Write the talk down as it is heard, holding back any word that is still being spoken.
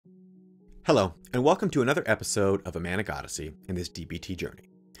Hello, and welcome to another episode of A Manic Odyssey in this DBT journey.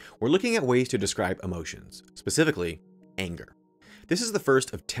 We're looking at ways to describe emotions, specifically anger. This is the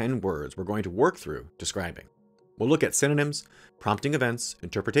first of 10 words we're going to work through describing. We'll look at synonyms, prompting events,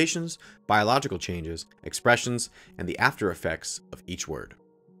 interpretations, biological changes, expressions, and the after effects of each word.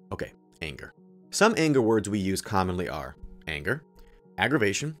 Okay, anger. Some anger words we use commonly are anger,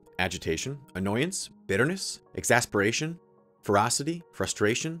 aggravation, agitation, annoyance, bitterness, exasperation, ferocity,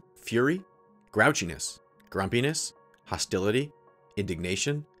 frustration, fury, grouchiness, grumpiness, hostility,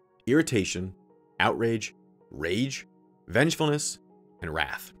 indignation, irritation, outrage, rage, vengefulness, and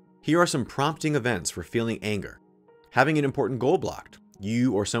wrath. Here are some prompting events for feeling anger. Having an important goal blocked,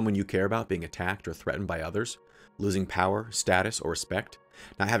 you or someone you care about being attacked or threatened by others, losing power, status, or respect,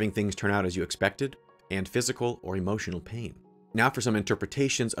 not having things turn out as you expected, and physical or emotional pain. Now for some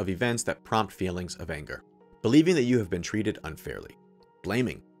interpretations of events that prompt feelings of anger. Believing that you have been treated unfairly.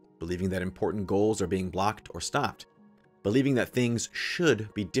 Blaming. Believing that important goals are being blocked or stopped. Believing that things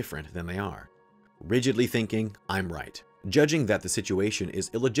should be different than they are. Rigidly thinking, I'm right. Judging that the situation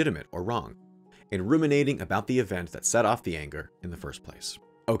is illegitimate or wrong. And ruminating about the event that set off the anger in the first place.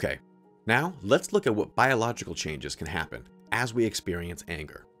 Okay, now let's look at what biological changes can happen as we experience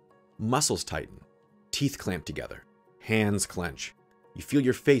anger. Muscles tighten. Teeth clamp together. Hands clench. You feel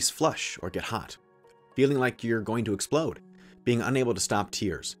your face flush or get hot. Feeling like you're going to explode. Being unable to stop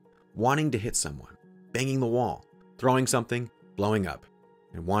tears. Wanting to hit someone, banging the wall, throwing something, blowing up,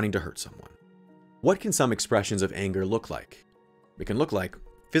 and wanting to hurt someone. What can some expressions of anger look like? It can look like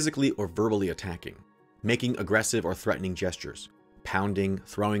physically or verbally attacking, making aggressive or threatening gestures, pounding,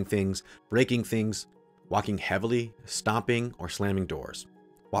 throwing things, breaking things, walking heavily, stomping or slamming doors,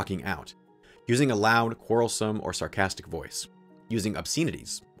 walking out, using a loud, quarrelsome or sarcastic voice, using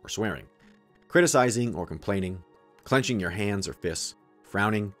obscenities or swearing, criticizing or complaining, clenching your hands or fists,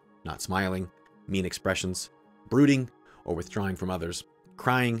 frowning, not smiling, mean expressions, brooding or withdrawing from others,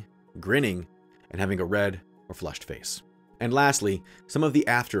 crying, grinning, and having a red or flushed face. And lastly, some of the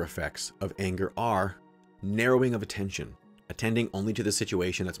after effects of anger are narrowing of attention, attending only to the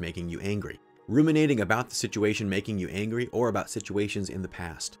situation that's making you angry, ruminating about the situation making you angry or about situations in the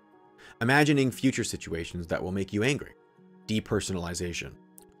past, imagining future situations that will make you angry, depersonalization,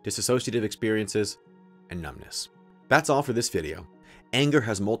 dissociative experiences, and numbness. That's all for this video. Anger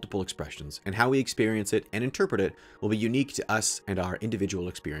has multiple expressions, and how we experience it and interpret it will be unique to us and our individual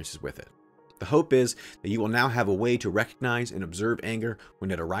experiences with it. The hope is that you will now have a way to recognize and observe anger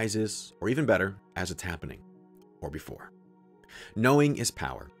when it arises, or even better, as it's happening, or before. Knowing is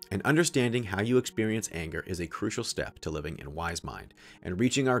power, and understanding how you experience anger is a crucial step to living in wise mind and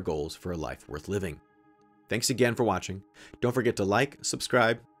reaching our goals for a life worth living. Thanks again for watching. Don't forget to like,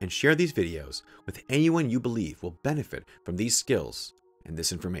 subscribe, and share these videos with anyone you believe will benefit from these skills and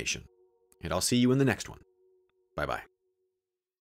this information. And I'll see you in the next one. Bye-bye.